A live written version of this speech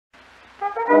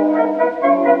You're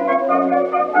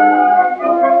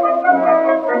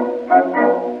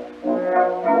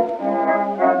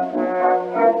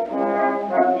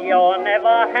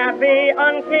never happy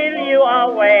until you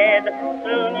are wed.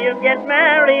 Soon you get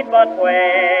married, but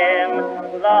when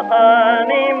the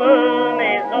honeymoon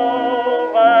is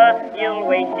over, you'll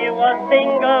wish you were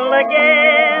single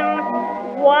again.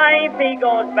 Wifey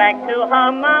goes back to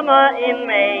her mama in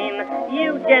Maine.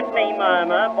 You gently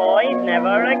murmur, boys,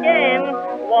 never again.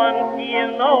 Once you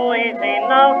know is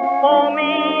enough for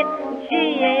me.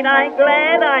 Gee, ain't I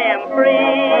glad I am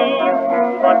free.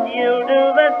 But you'll do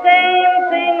the same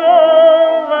thing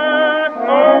over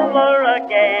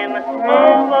again,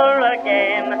 over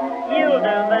again. You'll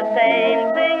do the same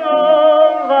thing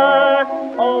over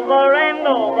and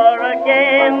over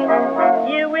again.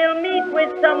 You will meet with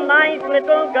some nice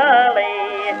little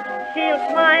girlie. She'll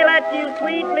smile at you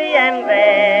sweetly and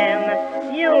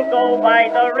then you'll go by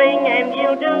the ring and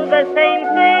you'll do the same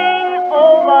thing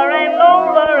over and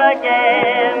over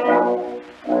again.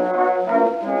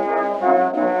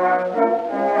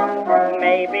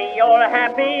 Maybe you're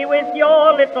happy with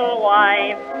your little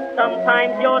wife.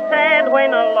 Sometimes you're sad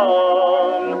when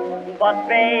alone. But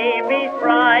baby's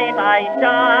bright eyes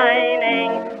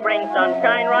shining bring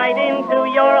sunshine right into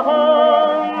your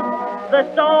home.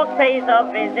 The stork pays a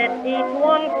visit each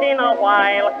once in a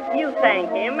while. You thank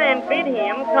him and bid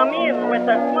him come in with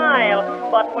a smile.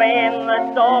 But when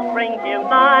the stork brings you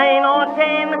 9 or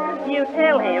 10, you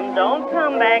tell him don't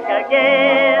come back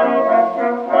again.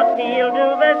 But he'll do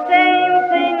the same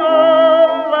thing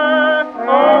over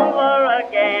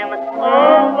again,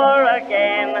 over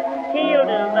again. He'll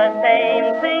do the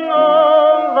same thing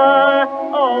over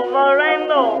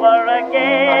and over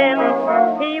again.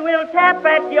 He will tap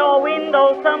at your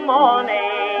window some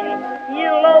morning.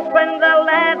 You'll open the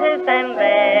lattice and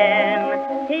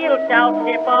then he'll shout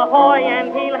ship ahoy and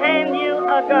he'll hand you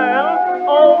a girl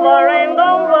over